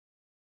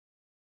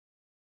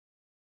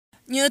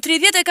Një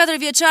 34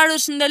 vjeçar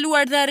është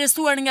ndaluar dhe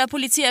arrestuar nga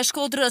policia e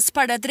Shkodrës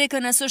para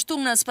drekën e së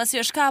shtunës pasi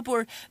është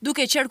kapur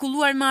duke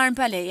qarkulluar me armë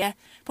pa leje.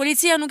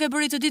 Policia nuk e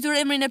bëri të ditur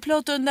emrin e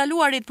plotë të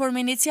ndaluarit, por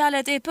me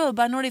inicialet EP,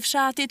 banori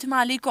fshatit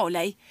Mali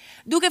Kolaj.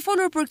 Duke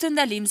folur për këtë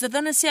ndalim,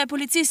 zëdhënësia e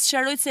policisë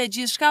sqaroi se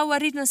gjithçka u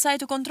arrit në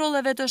sajt të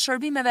kontrolleve të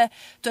shërbimeve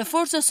të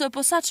forcës së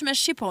posaçme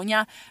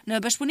Shqiponja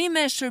në bashkëpunim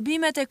me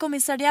shërbimet e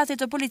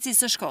komisariatit të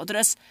policisë së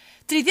Shkodrës.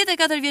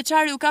 34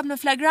 vjeçari u kap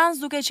në Flagrance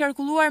duke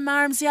qarkulluar me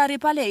armë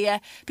zjarri pa leje,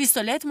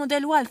 pistolet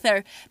model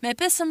Walther me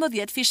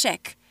 15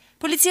 fishek.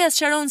 Policia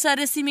sqaron se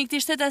arrestimi i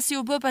këtij shtetasi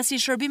u bë pasi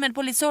shërbimet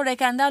policore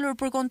ka ndalur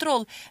për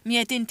kontroll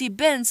mjetin tip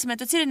Benz me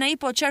të cilin ai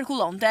po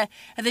qarkullonte.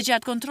 Dhe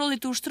gjatë kontrollit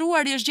të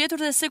ushtruar i është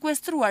gjetur dhe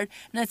sekuestruar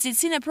në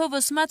cilësinë e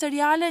provës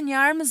materiale një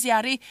armë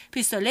zjarri,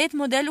 pistolet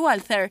model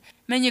Walther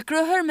me një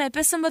krëhër me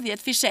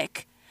 15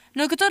 fishek.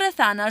 Në këto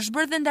rrethana është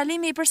bërë dhe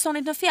ndalimi i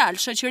personit në fjalë,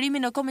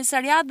 shoqërimi në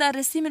komisariat dhe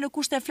arrestimi në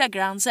kushte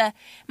flagrance.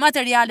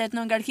 Materialet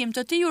në ngarkim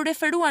të tij u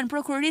referuan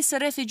prokurorisë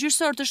së rrethit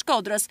gjyqësor të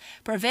Shkodrës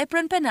për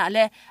veprën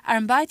penale,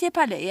 armbajtje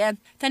pa leje.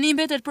 Tani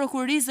mbetet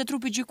prokurorisë dhe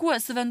trupi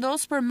gjykues të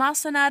vendos për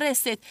masën e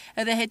arrestit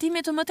dhe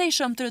hetimin të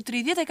mëtejshëm të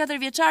 34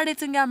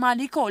 vjeçarit nga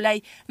Mali Kolaj,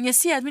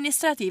 njësia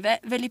administrative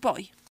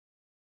Velipoj.